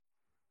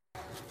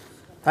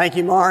Thank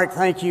you, Mark.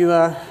 Thank you,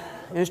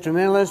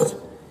 instrumentalists.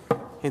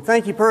 And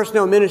thank you,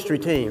 personnel ministry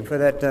team, for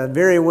that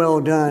very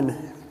well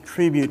done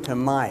tribute to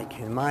Mike.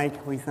 And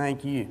Mike, we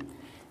thank you.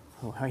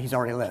 Oh, he's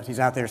already left. He's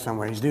out there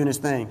somewhere. He's doing his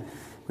thing.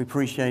 We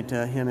appreciate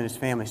him and his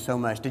family so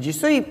much. Did you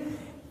see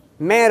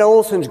Matt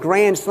Olson's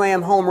grand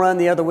slam home run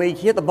the other week?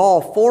 He hit the ball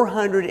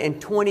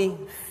 420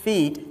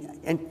 feet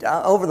and,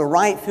 over the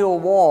right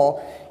field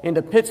wall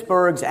into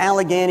Pittsburgh's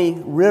Allegheny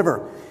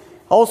River.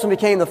 Olson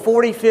became the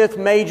 45th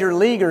major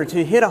leaguer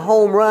to hit a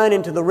home run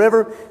into the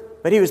river,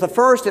 but he was the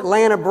first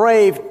Atlanta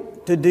Brave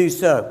to do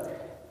so.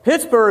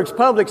 Pittsburgh's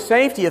public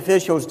safety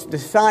officials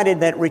decided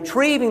that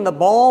retrieving the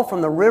ball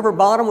from the river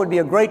bottom would be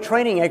a great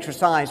training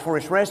exercise for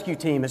its rescue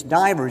team, its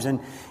divers.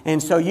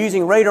 And so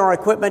using radar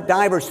equipment,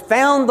 divers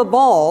found the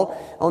ball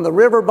on the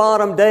river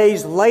bottom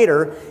days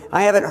later.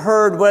 I haven't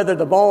heard whether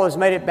the ball has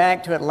made it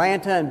back to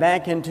Atlanta and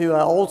back into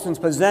Olson's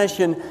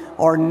possession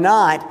or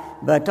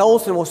not, but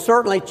Olson will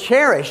certainly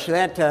cherish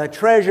that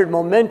treasured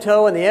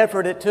memento and the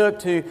effort it took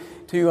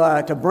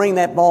to bring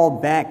that ball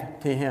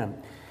back to him.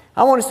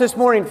 I want us this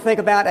morning to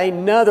think about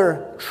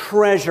another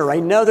treasure,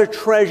 another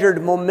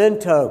treasured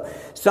memento.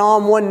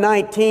 Psalm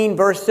 119,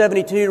 verse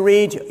 72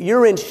 reads,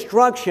 "Your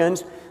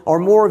instructions are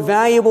more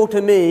valuable to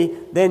me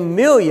than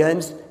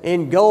millions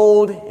in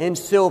gold and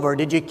silver."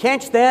 Did you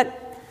catch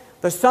that?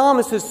 The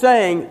psalmist is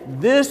saying,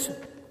 this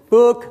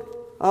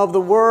book of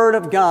the Word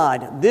of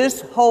God,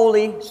 this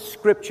Holy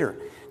Scripture.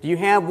 Do you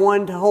have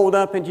one to hold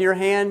up into your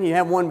hand? You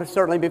have one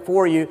certainly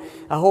before you.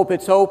 I hope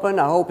it's open.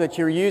 I hope that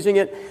you're using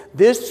it.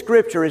 This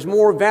Scripture is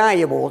more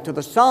valuable to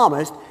the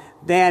psalmist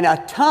than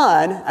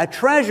a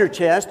treasure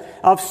chest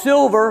of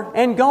silver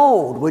and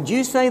gold. Would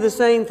you say the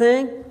same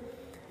thing?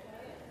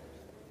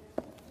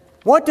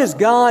 What does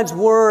God's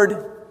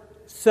Word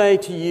say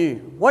to you?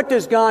 What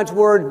does God's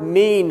Word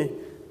mean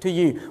to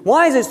you?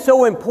 Why is it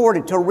so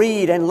important to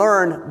read and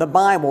learn the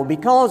Bible?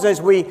 Because as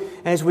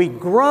we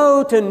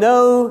grow to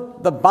know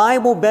the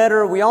Bible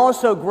better, we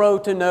also grow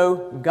to know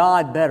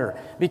God better.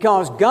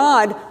 Because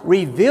God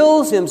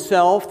reveals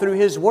Himself through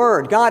His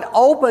Word. God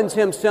opens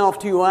Himself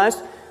to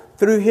us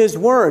through His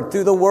Word,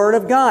 through the Word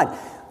of God.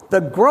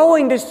 The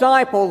growing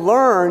disciple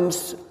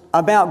learns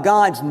about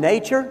God's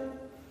nature,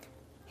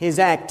 His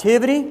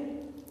activity,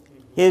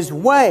 His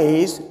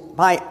ways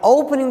by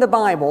opening the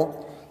Bible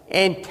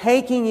and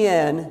taking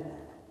in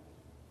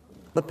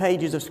the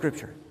pages of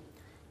Scripture.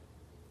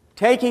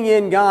 Taking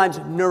in God's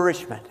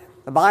nourishment.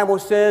 The Bible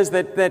says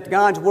that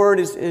God's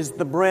Word is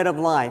the bread of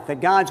life. That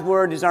God's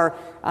Word is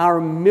our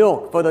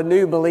milk for the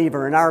new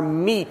believer and our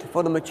meat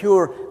for the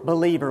mature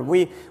believer.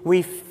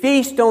 We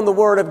feast on the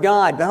Word of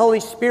God. The Holy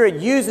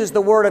Spirit uses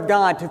the Word of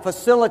God to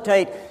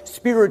facilitate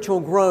spiritual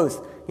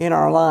growth in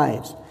our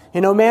lives.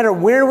 And no matter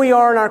where we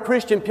are in our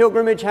Christian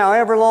pilgrimage,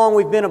 however long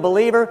we've been a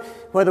believer,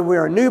 whether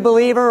we're a new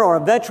believer or a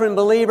veteran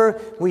believer,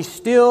 we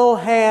still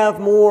have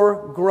more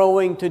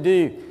growing to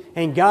do.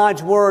 And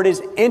God's Word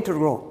is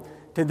integral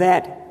to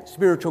that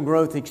spiritual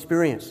growth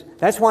experience.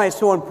 That's why it's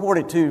so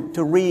important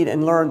to read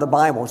and learn the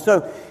Bible.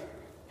 So,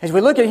 as we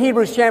look at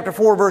Hebrews chapter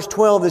 4, verse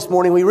 12 this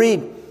morning, we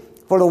read,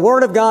 "For the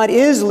Word of God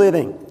is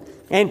living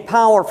and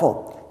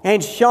powerful,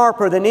 and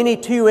sharper than any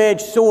two-edged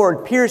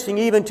sword, piercing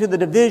even to the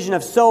division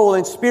of soul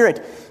and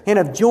spirit, and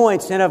of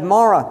joints and of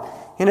marrow,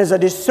 and is a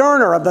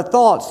discerner of the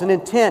thoughts and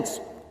intents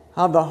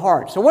of the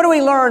heart." So what do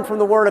we learn from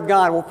the Word of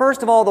God? Well,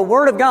 first of all, the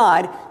Word of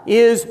God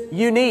is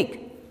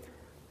unique.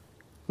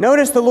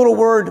 Notice the little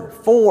word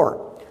 "for,"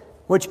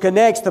 which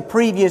connects the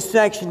previous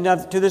section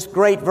to this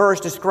great verse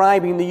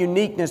describing the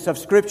uniqueness of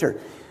Scripture.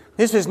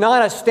 This is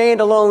not a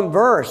standalone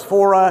verse,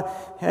 for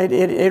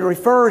it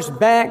refers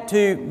back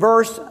to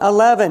verse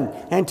 11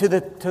 and to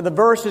the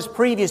verses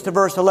previous to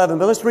verse 11.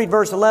 But let's read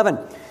verse 11.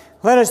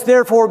 "Let us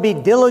therefore be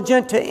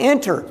diligent to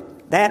enter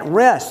that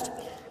rest,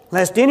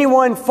 lest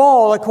anyone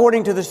fall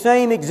according to the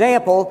same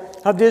example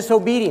of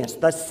disobedience."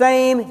 The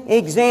same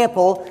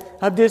example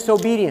of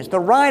disobedience.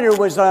 The writer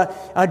was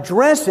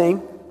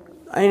addressing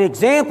an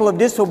example of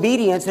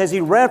disobedience as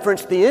he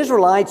referenced the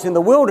Israelites in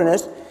the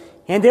wilderness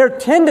and their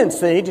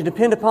tendency to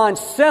depend upon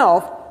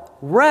self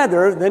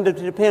rather than to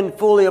depend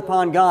fully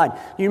upon God.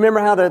 You remember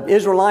how the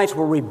Israelites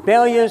were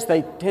rebellious.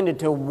 They tended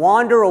to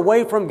wander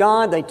away from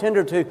God. They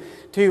tended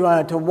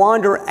to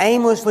wander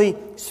aimlessly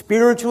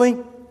spiritually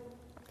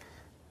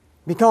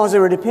because they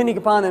were depending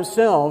upon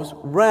themselves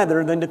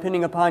rather than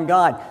depending upon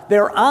God.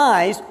 Their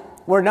eyes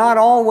were not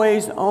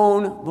always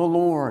on the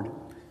Lord.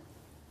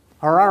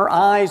 Are our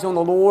eyes on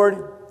the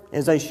Lord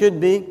as they should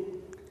be?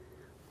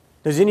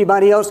 Does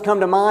anybody else come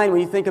to mind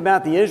when you think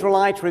about the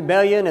Israelites'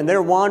 rebellion and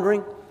their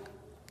wandering?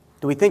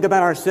 Do we think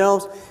about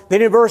ourselves?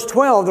 Then in verse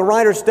 12, the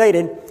writer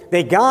stated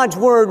that God's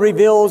Word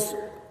reveals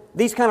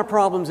these kind of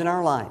problems in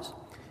our lives.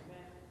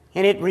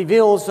 And it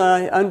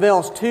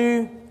unveils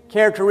two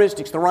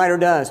characteristics, the writer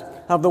does,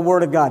 of the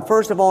Word of God.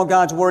 First of all,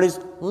 God's Word is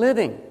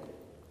living.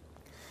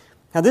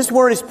 Now this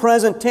word is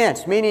present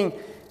tense, meaning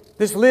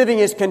this living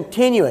is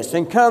continuous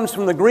and comes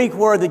from the Greek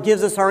word that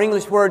gives us our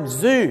English word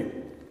zoo,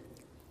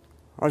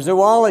 or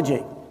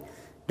zoology.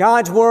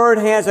 God's Word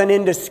has an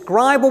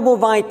indescribable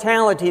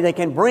vitality that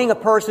can bring a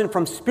person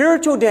from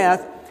spiritual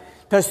death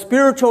to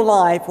spiritual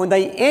life when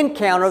they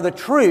encounter the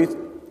truth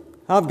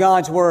of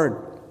God's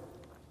Word.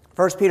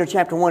 1 Peter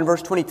chapter 1,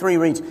 verse 23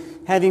 reads,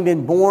 "Having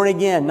been born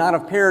again, not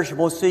of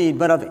perishable seed,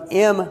 but of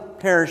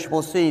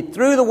imperishable seed,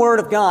 through the Word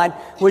of God,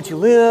 which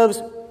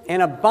lives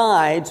and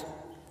abides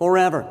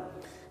forever."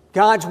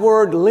 God's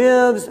Word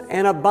lives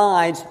and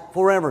abides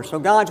forever. So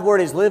God's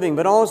Word is living,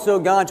 but also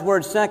God's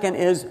Word, second,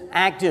 is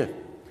active.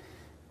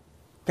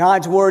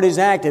 God's Word is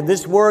active.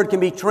 This word can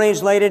be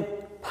translated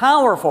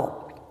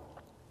powerful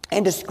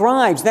and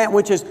describes that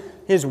which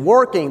is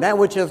working, that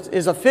which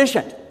is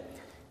efficient,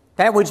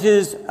 that which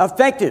is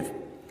effective.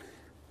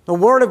 The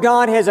Word of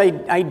God has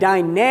a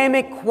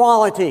dynamic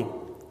quality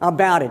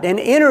about it, an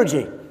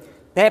energy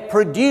that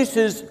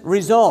produces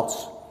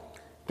results.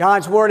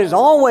 God's Word is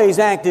always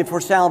active for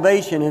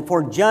salvation and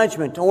for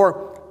judgment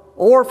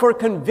or for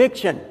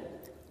conviction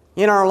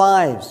in our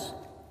lives.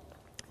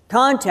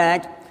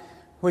 Contact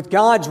with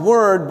God's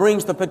Word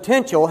has the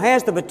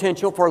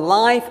potential for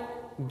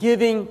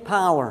life-giving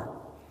power.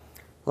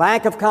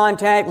 Lack of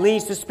contact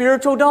leads to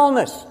spiritual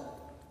dullness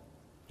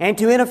and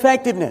to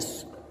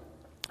ineffectiveness.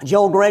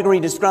 Joel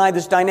Gregory described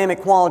this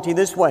dynamic quality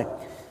this way: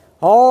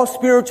 all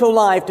spiritual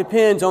life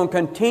depends on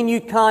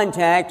continued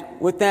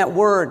contact with that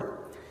Word.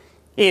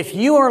 If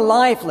you are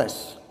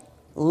lifeless,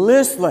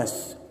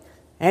 listless,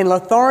 and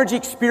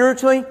lethargic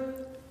spiritually,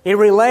 it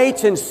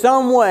relates in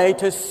some way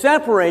to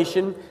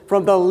separation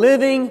from the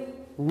living,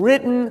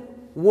 written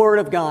Word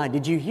of God.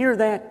 Did you hear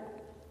that?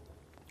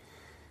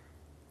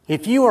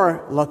 If you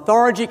are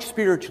lethargic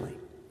spiritually,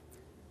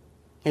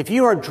 if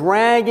you are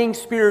dragging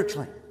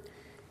spiritually,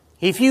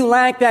 if you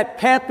lack that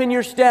pep in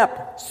your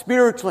step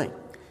spiritually,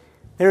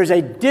 there is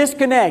a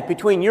disconnect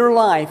between your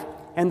life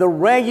and the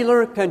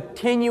regular,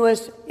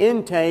 continuous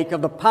intake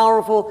of the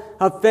powerful,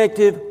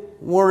 effective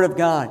Word of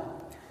God.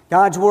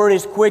 God's Word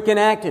is quick and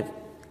active,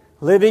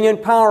 living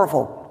and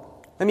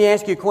powerful. Let me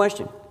ask you a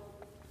question.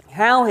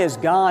 How has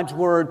God's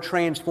Word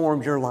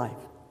transformed your life?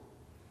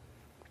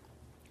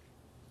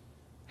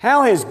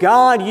 How has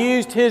God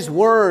used His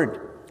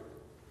Word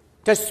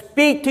to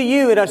speak to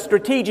you at a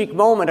strategic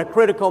moment, a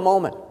critical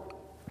moment?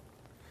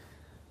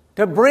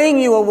 To bring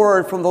you a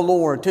word from the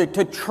Lord,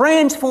 to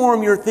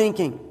transform your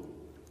thinking.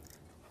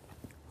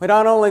 But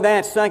not only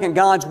that, second,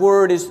 God's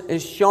Word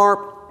is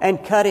sharp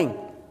and cutting.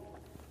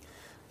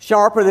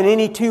 Sharper than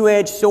any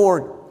two-edged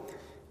sword.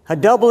 A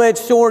double-edged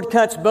sword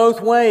cuts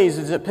both ways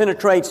as it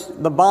penetrates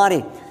the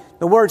body.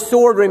 The word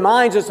sword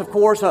reminds us, of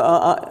course,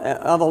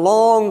 of a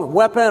long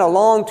weapon, a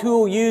long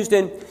tool used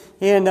in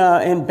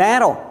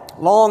battle,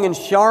 long and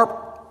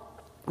sharp.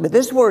 But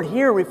this word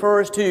here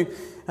refers to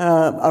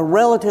a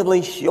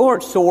relatively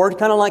short sword,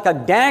 kind of like a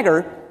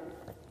dagger,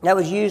 that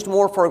was used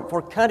more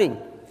for cutting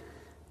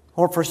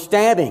or for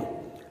stabbing.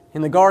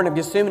 In the Garden of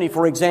Gethsemane,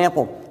 for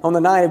example, on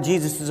the night of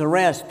Jesus'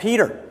 arrest,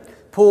 Peter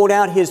pulled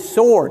out his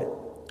sword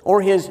or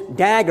his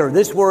dagger,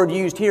 this word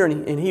used here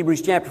in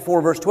Hebrews chapter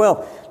 4, verse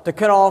 12, to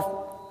cut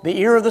off the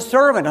ear of the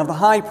servant of the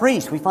high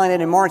priest. We find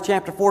it in Mark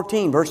chapter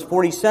 14, verse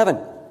 47.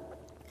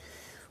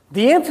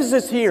 The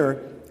emphasis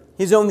here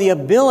is on the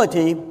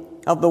ability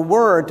of the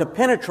Word to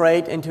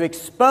penetrate and to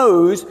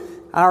expose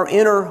our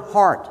inner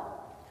heart.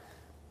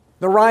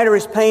 The writer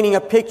is painting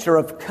a picture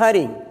of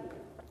cutting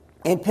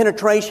and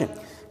penetration.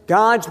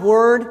 God's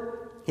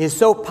Word is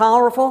so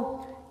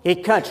powerful,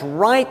 it cuts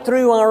right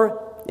through our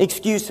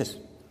excuses.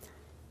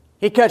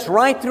 It cuts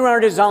right through our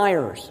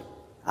desires,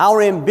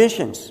 our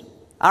ambitions,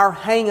 our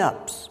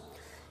hang-ups.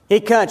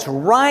 It cuts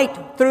right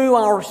through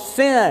our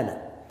sin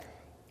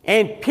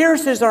and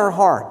pierces our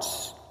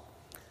hearts.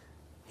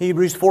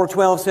 Hebrews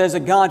 4:12 says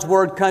that God's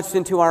Word cuts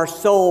into our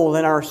soul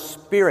and our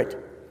spirit.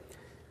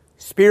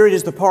 Spirit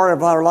is the part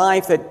of our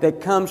life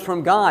that comes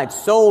from God.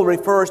 Soul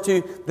refers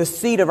to the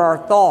seat of our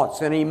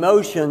thoughts and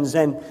emotions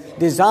and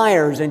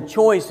desires and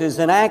choices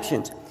and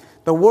actions.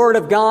 The Word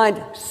of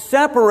God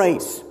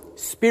separates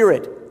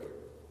spirit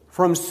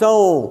from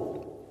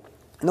soul.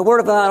 And the Word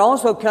of God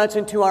also cuts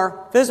into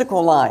our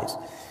physical lives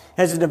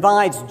as it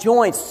divides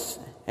joints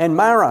and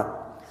marrow.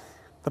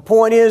 The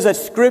point is that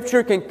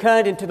Scripture can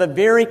cut into the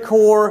very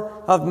core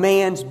of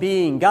man's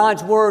being.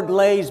 God's Word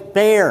lays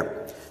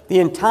bare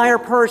the entire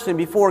person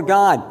before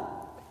God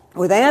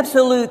with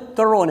absolute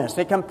thoroughness.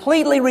 It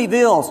completely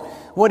reveals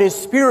what is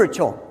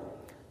spiritual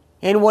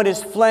and what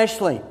is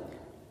fleshly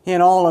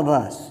in all of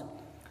us.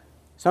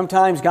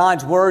 Sometimes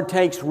God's Word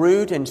takes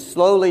root and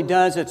slowly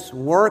does its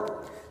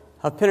work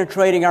of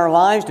penetrating our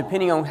lives,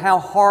 depending on how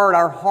hard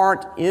our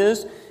heart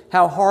is,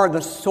 how hard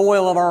the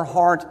soil of our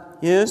heart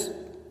is.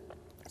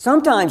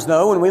 Sometimes,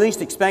 though, when we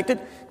least expect it,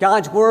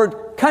 God's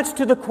Word cuts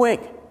to the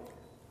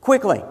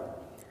quickly.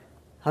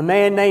 A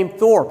man named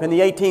Thorpe in the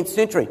 18th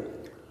century,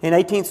 in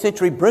 18th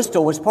century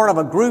Bristol, was part of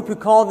a group who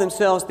called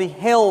themselves the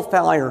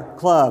Hellfire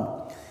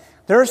Club.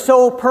 Their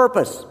sole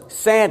purpose,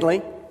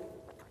 sadly,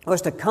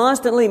 was to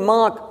constantly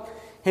mock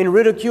and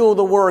ridicule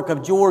the work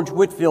of George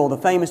Whitefield, the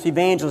famous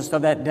evangelist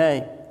of that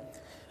day.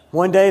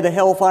 One day, the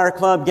Hellfire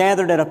Club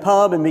gathered at a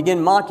pub and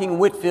began mocking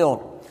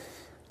Whitefield.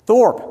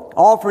 Thorpe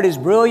offered his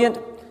brilliant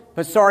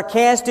but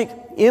sarcastic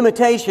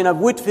imitation of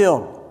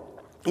Whitefield.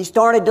 He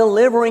started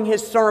delivering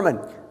his sermon,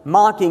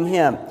 mocking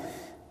him.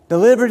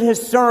 Delivered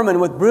his sermon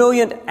with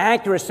brilliant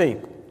accuracy,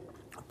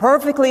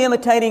 perfectly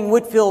imitating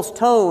Whitefield's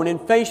tone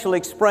and facial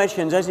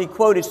expressions as he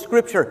quoted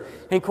Scripture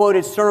and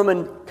quoted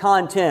sermon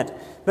content.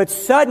 But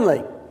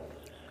suddenly,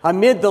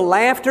 amid the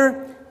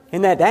laughter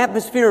and that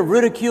atmosphere of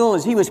ridicule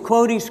as he was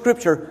quoting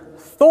Scripture,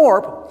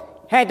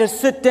 Thorpe had to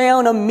sit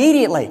down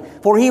immediately,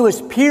 for he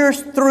was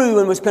pierced through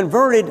and was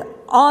converted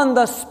on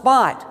the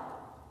spot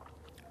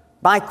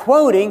by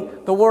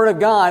quoting the Word of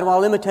God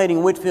while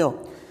imitating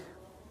Whitefield.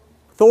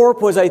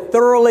 Thorpe was a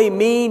thoroughly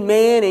mean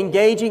man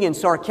engaging in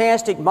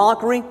sarcastic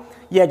mockery,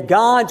 yet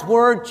God's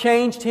Word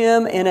changed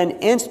him in an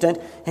instant,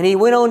 and he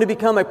went on to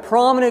become a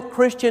prominent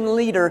Christian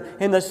leader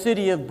in the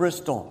city of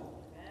Bristol.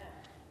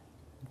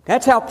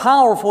 That's how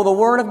powerful the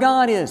Word of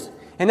God is.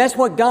 And that's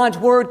what God's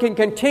Word can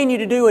continue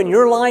to do in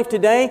your life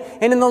today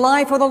and in the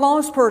life of the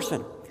lost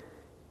person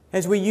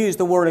as we use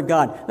the Word of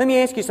God. Let me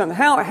ask you something.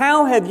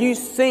 How have you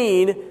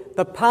seen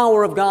the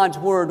power of God's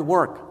Word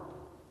work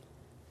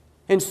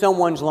in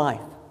someone's life?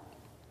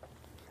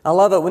 I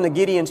love it when the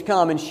Gideons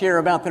come and share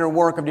about their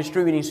work of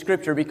distributing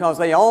Scripture, because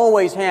they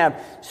always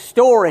have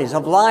stories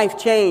of life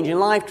change and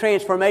life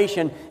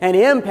transformation and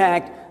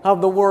impact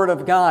of the Word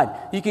of God.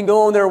 You can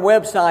go on their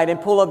website and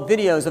pull up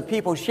videos of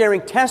people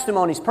sharing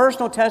testimonies,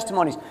 personal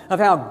testimonies of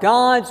how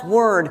God's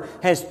Word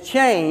has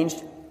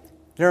changed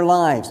their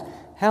lives.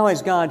 How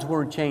has God's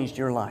Word changed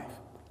your life?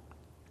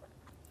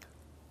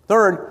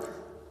 Third,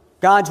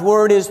 God's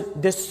Word is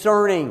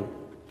discerning.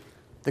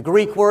 The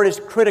Greek word is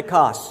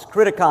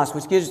kritikos,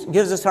 which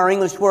gives us our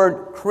English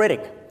word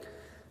critic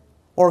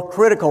or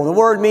critical. The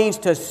word means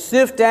to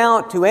sift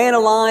out, to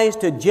analyze,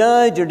 to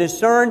judge or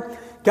discern.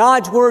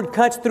 God's Word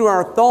cuts through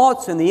our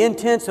thoughts and the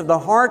intents of the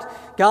heart.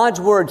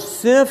 God's Word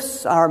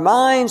sifts our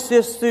minds,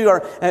 sifts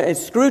through it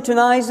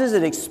scrutinizes,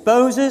 it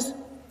exposes,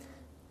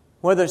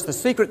 whether it's the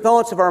secret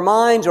thoughts of our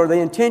minds or the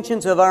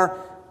intentions of our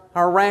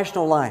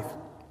rational life.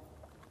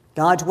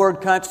 God's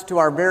Word cuts to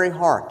our very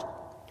heart.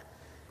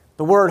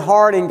 The word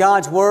heart in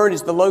God's Word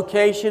is the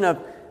location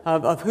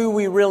of who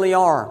we really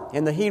are.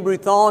 In the Hebrew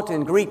thought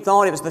and Greek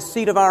thought, it was the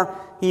seat of our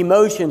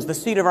emotions, the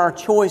seat of our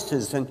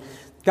choices. And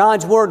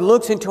God's Word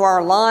looks into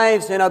our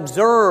lives and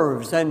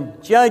observes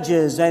and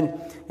judges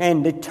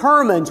and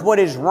determines what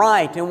is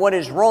right and what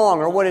is wrong,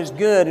 or what is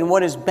good and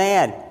what is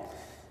bad.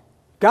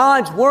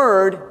 God's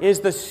Word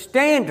is the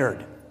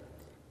standard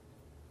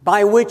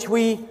by which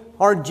we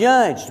are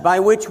judged,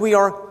 by which we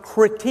are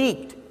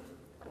critiqued.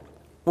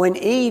 When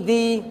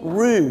E.V.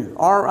 Rue,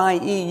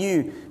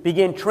 R-I-E-U,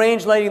 began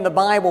translating the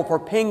Bible for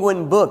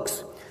Penguin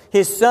Books,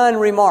 his son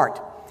remarked,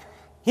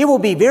 "It will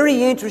be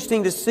very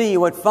interesting to see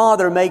what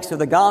Father makes of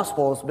the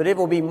Gospels, but it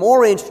will be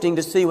more interesting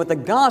to see what the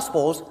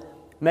Gospels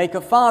make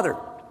of Father."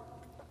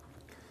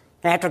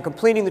 After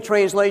completing the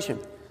translation,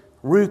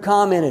 Rue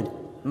commented,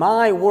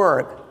 "My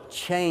work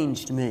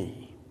changed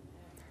me.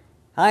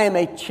 I am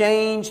a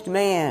changed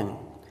man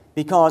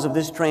because of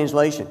this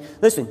translation."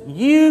 Listen,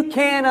 you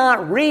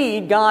cannot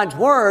read God's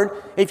Word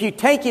if you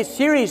take it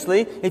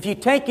seriously, if you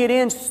take it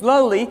in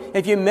slowly,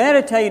 if you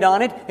meditate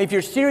on it, if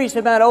you're serious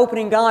about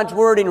opening God's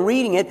Word and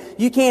reading it.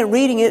 You can't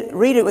read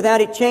it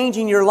without it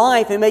changing your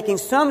life and making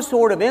some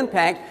sort of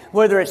impact,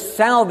 whether it's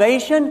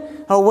salvation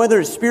or whether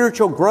it's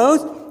spiritual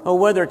growth or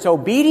whether it's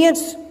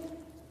obedience.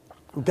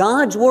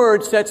 God's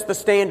Word sets the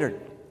standard.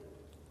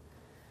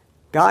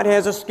 God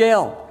has a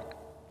scale.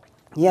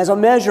 He has a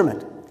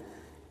measurement.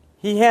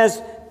 He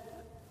has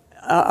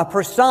a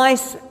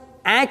precise,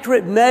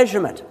 accurate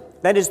measurement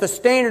that is the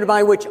standard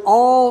by which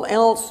all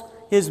else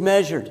is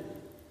measured.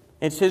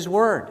 It's His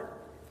Word.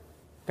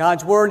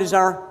 God's Word is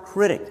our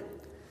critic.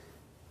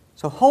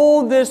 So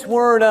hold this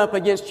Word up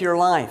against your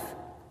life.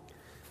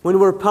 When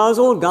we're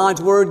puzzled,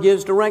 God's Word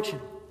gives direction.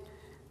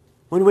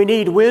 When we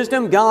need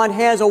wisdom, God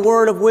has a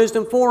word of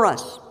wisdom for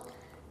us.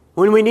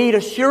 When we need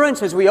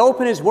assurance, as we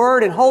open His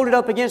Word and hold it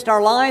up against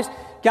our lives,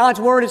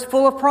 God's Word is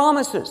full of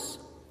promises.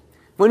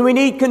 When we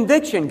need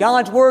conviction,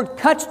 God's Word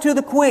cuts to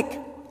the quick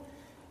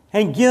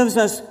and gives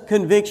us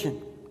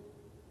conviction.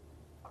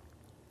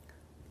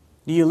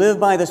 Do you live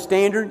by the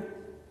standard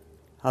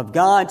of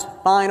God's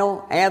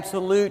final,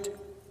 absolute,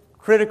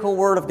 critical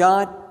Word of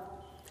God?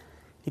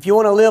 If you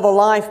want to live a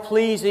life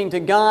pleasing to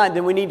God,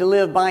 then we need to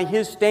live by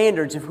His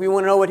standards. If we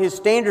want to know what His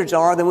standards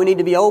are, then we need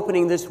to be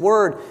opening this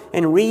Word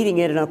and reading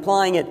it and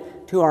applying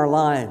it to our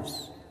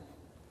lives.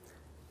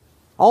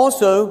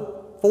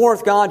 Also,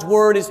 fourth, God's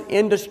Word is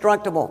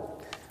indestructible.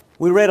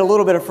 We read a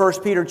little bit of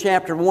 1 Peter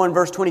chapter 1,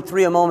 verse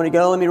 23 a moment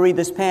ago. Let me read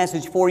this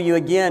passage for you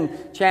again.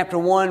 Chapter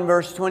 1,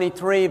 verse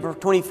 23, verse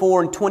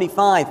 24 and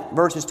 25.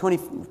 Verses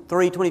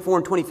 23, 24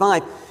 and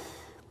 25.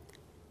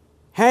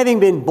 "Having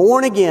been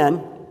born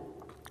again,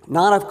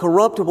 not of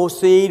corruptible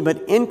seed,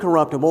 but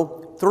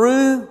incorruptible,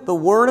 through the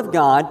Word of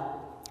God."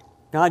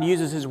 God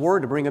uses His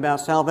Word to bring about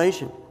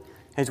salvation.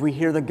 As we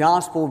hear the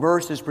gospel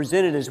verses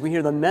presented, as we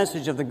hear the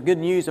message of the good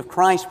news of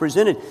Christ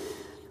presented,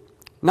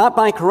 not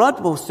by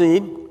corruptible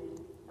seed,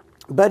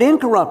 but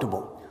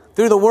incorruptible,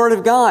 through the Word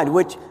of God,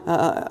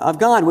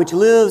 which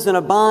lives and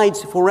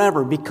abides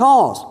forever.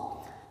 Because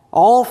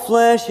all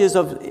flesh is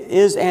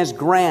as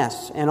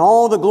grass, and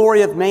all the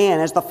glory of man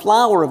as the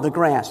flower of the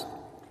grass.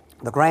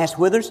 The grass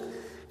withers,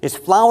 its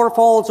flower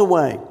falls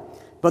away,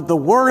 but the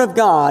Word of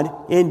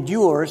God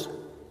endures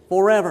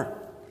forever.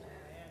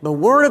 The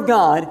Word of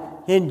God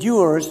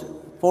endures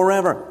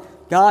forever.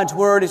 God's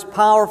Word is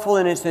powerful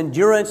in its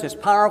endurance, it's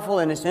powerful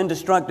in its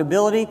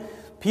indestructibility.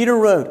 Peter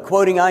wrote,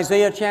 quoting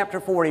Isaiah chapter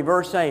 40,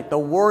 verse 8, the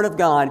Word of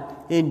God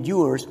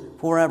endures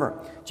forever.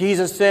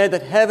 Jesus said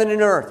that heaven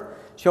and earth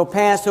shall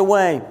pass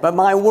away, but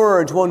my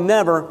words will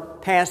never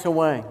pass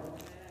away.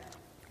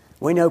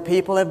 We know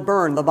people have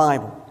burned the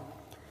Bible.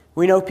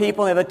 We know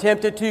people have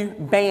attempted to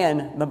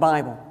ban the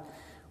Bible.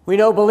 We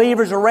know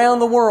believers around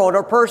the world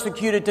are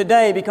persecuted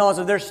today because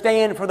of their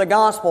stand for the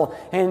gospel.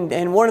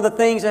 And one of the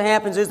things that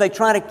happens is they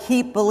try to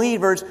keep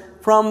believers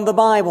from the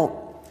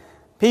Bible.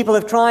 People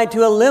have tried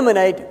to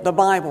eliminate the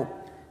Bible.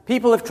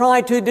 People have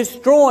tried to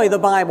destroy the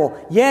Bible.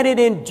 Yet it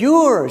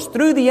endures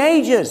through the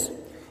ages.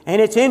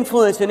 And its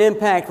influence and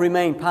impact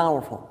remain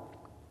powerful.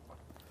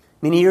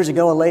 Many years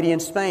ago, a lady in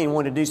Spain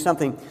wanted to do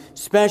something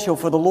special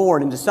for the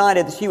Lord and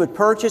decided that she would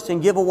purchase and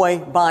give away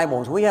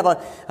Bibles. We have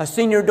a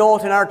senior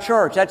adult in our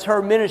church. That's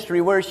her ministry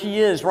where she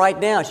is right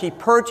now. She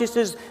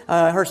purchases,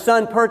 her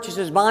son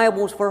purchases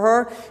Bibles for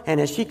her,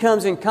 and as she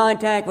comes in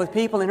contact with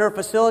people in her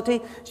facility,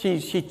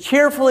 she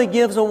cheerfully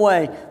gives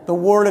away the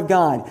Word of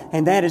God,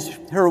 and that is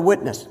her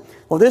witness.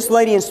 Well, this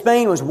lady in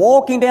Spain was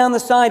walking down the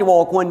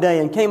sidewalk one day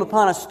and came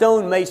upon a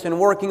stonemason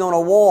working on a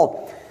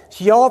wall.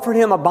 She offered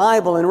him a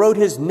Bible and wrote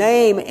his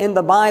name in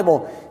the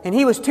Bible. And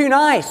he was too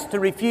nice to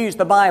refuse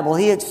the Bible.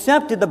 He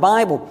accepted the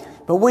Bible.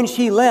 But when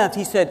she left,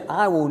 he said,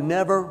 I will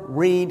never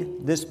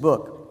read this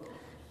book.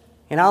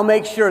 And I'll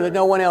make sure that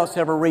no one else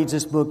ever reads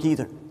this book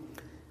either.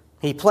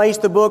 He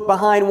placed the book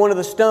behind one of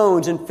the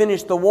stones and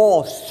finished the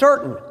wall,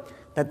 certain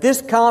that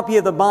this copy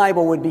of the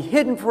Bible would be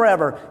hidden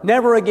forever,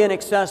 never again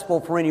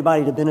accessible for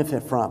anybody to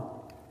benefit from.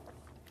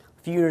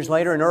 A few years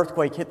later, an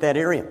earthquake hit that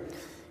area.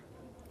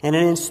 And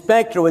an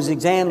inspector was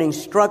examining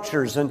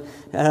structures and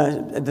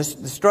the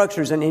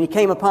structures, and he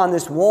came upon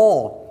this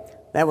wall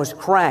that was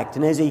cracked.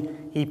 And as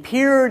he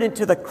peered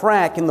into the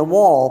crack in the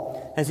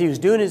wall, as he was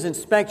doing his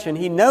inspection,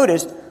 he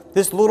noticed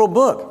this little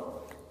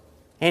book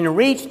and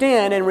reached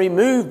in and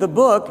removed the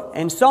book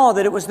and saw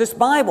that it was this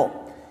Bible.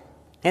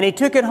 And he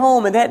took it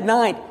home, and that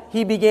night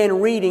he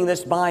began reading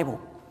this Bible.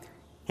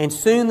 And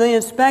soon the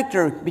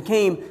inspector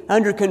became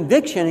under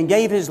conviction and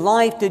gave his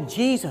life to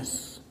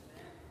Jesus.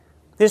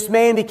 This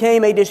man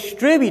became a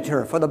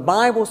distributor for the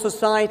Bible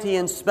Society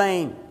in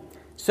Spain,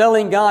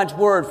 selling God's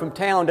Word from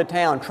town to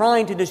town,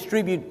 trying to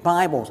distribute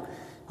Bibles.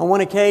 On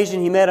one occasion,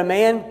 he met a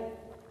man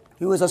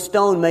who was a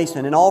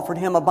stonemason and offered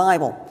him a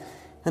Bible.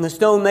 And the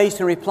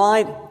stonemason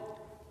replied,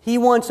 he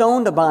once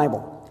owned a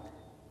Bible,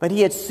 but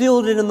he had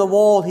sealed it in the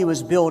wall he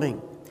was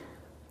building.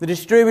 The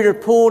distributor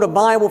pulled a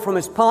Bible from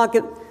his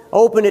pocket,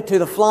 opened it to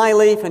the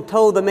flyleaf, and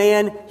told the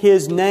man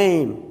his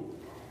name.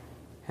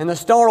 And the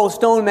startled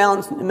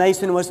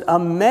stonemason was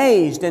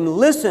amazed and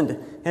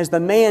listened as the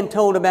man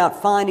told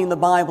about finding the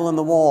Bible in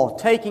the wall,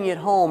 taking it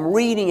home,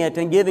 reading it,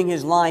 and giving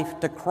his life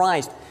to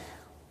Christ.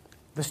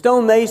 The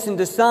stonemason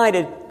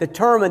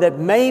determined that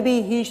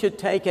maybe he should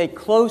take a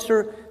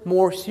closer,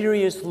 more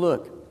serious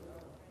look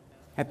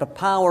at the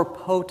power,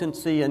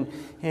 potency, and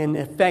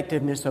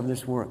effectiveness of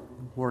this Word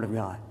of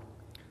God.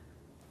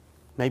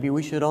 Maybe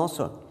we should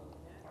also.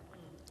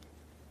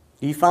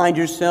 Do you find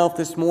yourself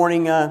this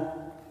morning,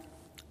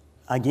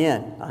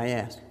 again, I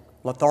ask,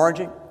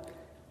 lethargic,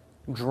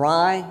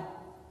 dry,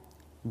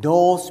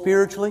 dull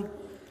spiritually?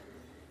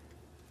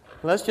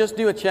 Let's just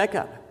do a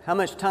checkup. How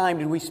much time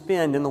did we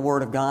spend in the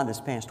Word of God this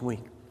past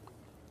week?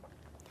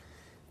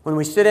 When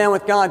we sit down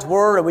with God's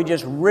Word, are we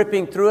just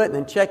ripping through it and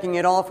then checking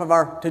it off of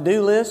our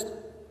to-do list?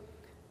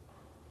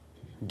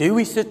 Do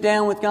we sit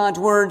down with God's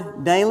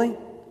Word daily?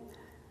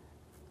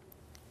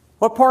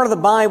 What part of the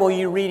Bible are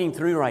you reading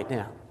through right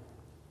now?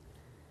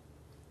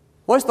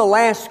 What's the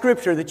last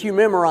scripture that you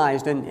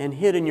memorized and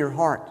hid in your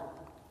heart?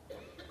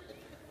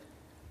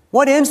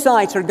 What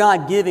insights are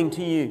God giving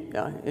to you?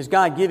 Is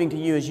God giving to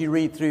you as you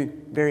read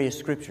through various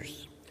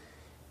scriptures?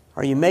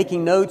 Are you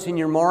making notes in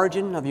your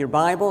margin of your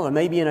Bible, or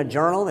maybe in a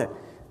journal that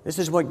this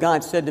is what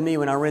God said to me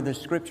when I read this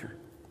scripture?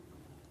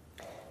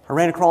 I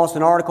ran across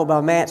an article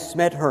by Matt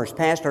Smethurst,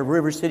 pastor of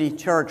River City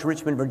Church,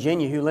 Richmond,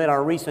 Virginia, who led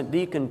our recent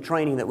deacon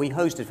training that we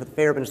hosted for the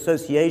Fairhaven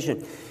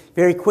Association.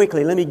 Very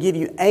quickly, let me give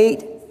you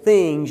 8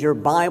 things your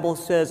Bible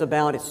says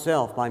about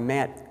itself by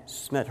Matt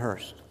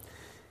Smethurst.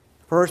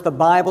 First, the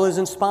Bible is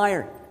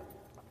inspired.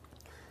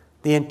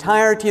 The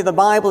entirety of the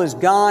Bible is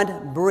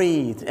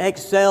God-breathed,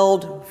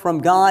 exhaled from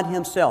God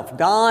Himself.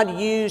 God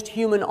used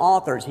human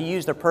authors. He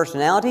used their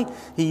personality.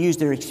 He used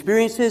their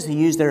experiences. He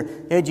used their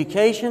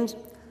educations.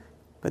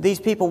 But these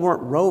people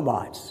weren't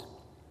robots.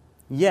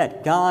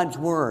 Yet God's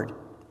Word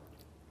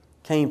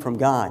came from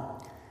God.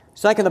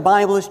 Second, the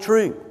Bible is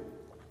true.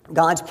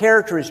 God's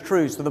character is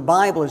true, so the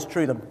Bible is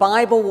true. The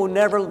Bible will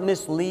never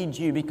mislead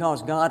you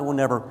because God will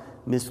never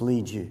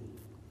mislead you.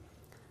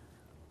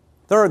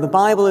 Third, the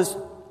Bible is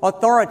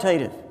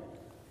authoritative.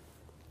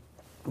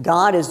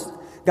 God's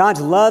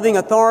loving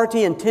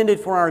authority intended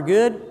for our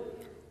good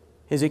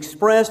is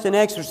expressed and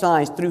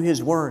exercised through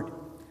His Word.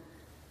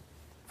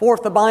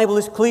 Fourth, the Bible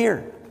is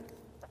clear.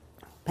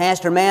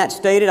 Pastor Matt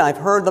stated, "I've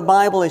heard the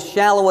Bible is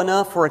shallow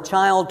enough for a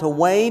child to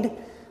wade,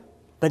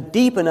 but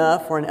deep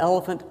enough for an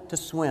elephant to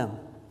swim."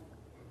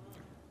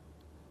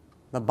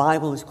 The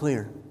Bible is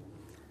clear.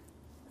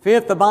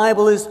 Fifth, the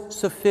Bible is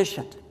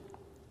sufficient.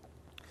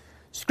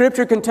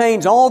 Scripture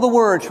contains all the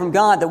words from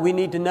God that we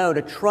need to know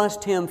to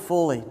trust Him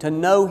fully, to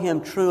know Him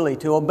truly,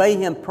 to obey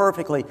Him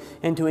perfectly,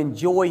 and to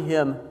enjoy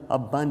Him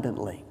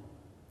abundantly.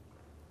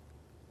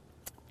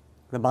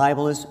 The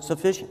Bible is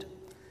sufficient.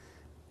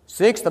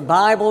 Sixth, the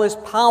Bible is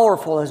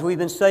powerful, as we've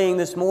been saying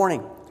this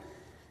morning.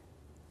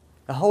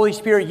 The Holy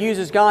Spirit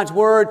uses God's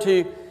Word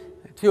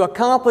to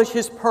accomplish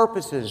His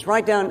purposes.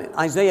 Write down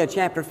Isaiah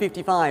chapter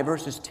 55,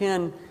 verses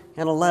 10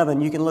 and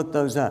 11. You can look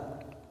those up.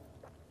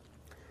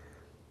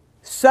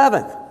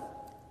 Seventh,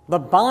 the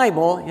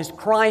Bible is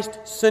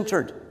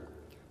Christ-centered.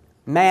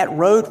 Matt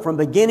wrote from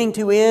beginning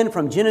to end,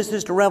 from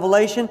Genesis to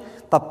Revelation,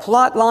 the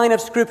plot line of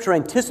Scripture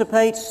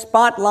anticipates,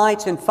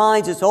 spotlights, and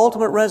finds its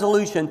ultimate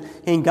resolution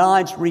in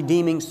God's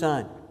redeeming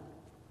Son.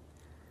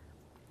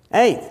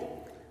 Eighth,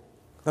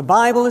 the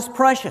Bible is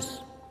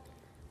precious.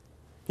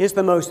 It's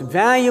the most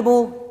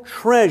valuable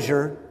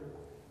treasure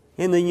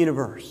in the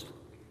universe.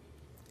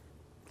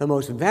 The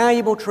most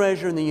valuable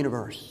treasure in the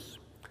universe.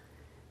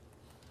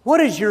 What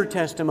is your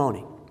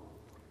testimony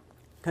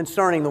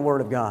concerning the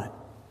Word of God?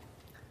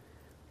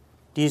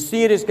 Do you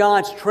see it as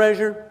God's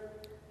treasure?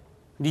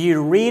 Do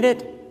you read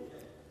it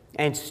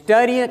and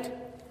study it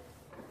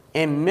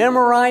and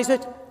memorize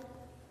it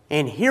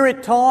and hear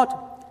it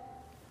taught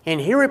and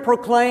hear it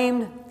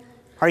proclaimed?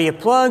 Are you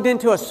plugged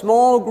into a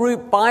small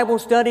group Bible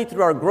study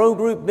through our Grow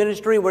Group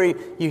ministry where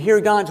you hear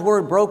God's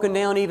Word broken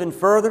down even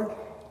further?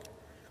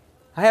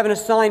 I have an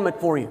assignment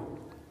for you.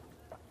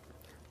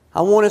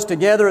 I want us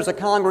together as a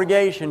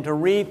congregation to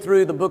read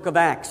through the book of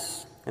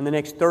Acts in the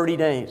next 30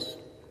 days.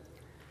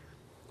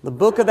 The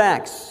book of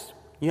Acts.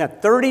 You have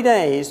 30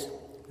 days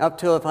up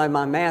till, if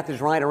my math is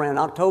right, around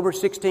October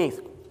 16th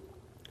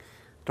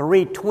to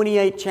read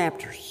 28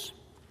 chapters.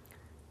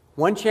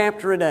 One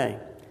chapter a day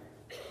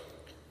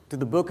to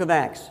the book of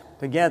Acts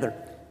together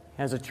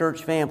as a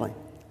church family.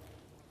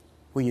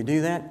 Will you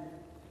do that?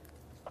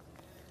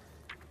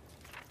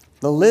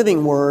 The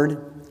living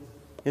Word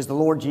is the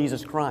Lord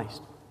Jesus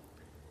Christ.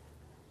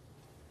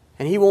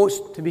 And He wants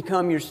to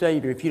become your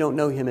Savior if you don't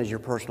know Him as your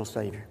personal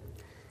Savior.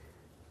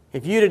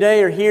 If you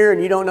today are here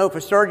and you don't know for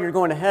certain you're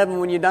going to heaven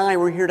when you die,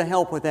 we're here to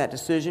help with that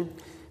decision.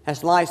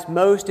 That's life's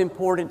most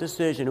important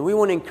decision. And we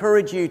want to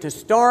encourage you to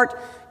start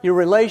your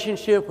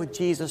relationship with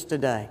Jesus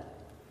today.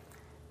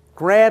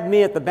 Grab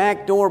me at the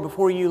back door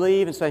before you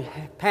leave and say,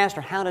 "Hey,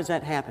 Pastor, how does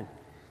that happen?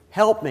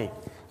 Help me."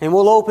 And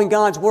we'll open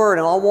God's Word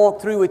and I'll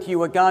walk through with you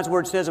what God's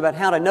Word says about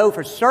how to know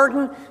for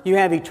certain you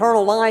have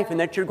eternal life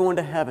and that you're going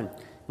to heaven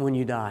when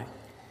you die.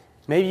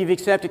 Maybe you've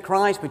accepted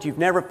Christ, but you've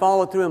never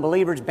followed through in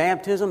believer's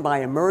baptism by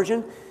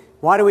immersion.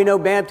 Why do we know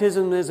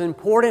baptism is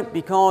important?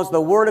 Because the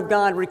Word of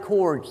God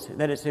records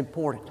that it's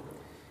important.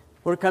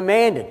 We're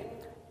commanded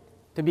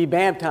to be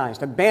baptized,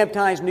 to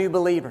baptize new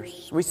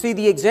believers. We see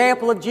the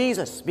example of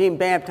Jesus being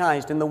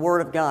baptized in the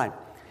Word of God.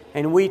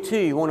 And we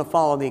too want to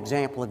follow the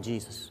example of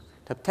Jesus,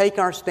 to take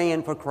our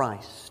stand for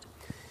Christ.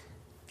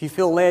 If you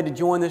feel led to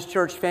join this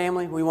church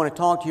family, we want to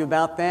talk to you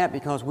about that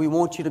because we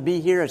want you to be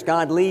here as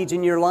God leads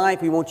in your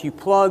life. We want you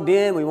plugged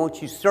in. We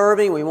want you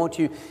serving. We want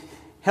you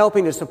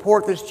helping to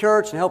support this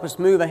church and help us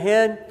move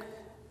ahead.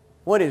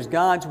 What is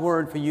God's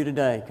Word for you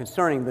today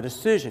concerning the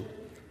decision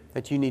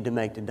that you need to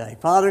make today?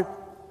 Father,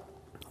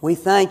 we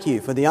thank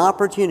You for the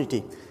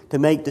opportunity to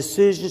make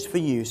decisions for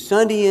You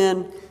Sunday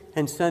in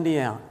and Sunday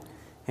out.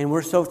 And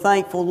we're so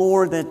thankful,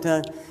 Lord,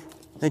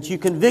 that You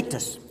convict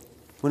us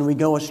when we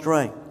go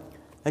astray.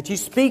 That You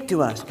speak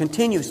to us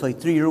continuously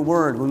through Your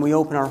Word when we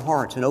open our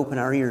hearts and open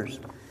our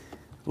ears.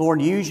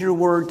 Lord, use Your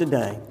Word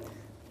today.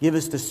 Give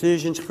us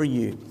decisions for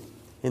You.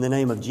 In the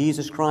name of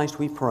Jesus Christ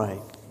we pray.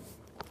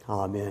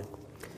 Amen.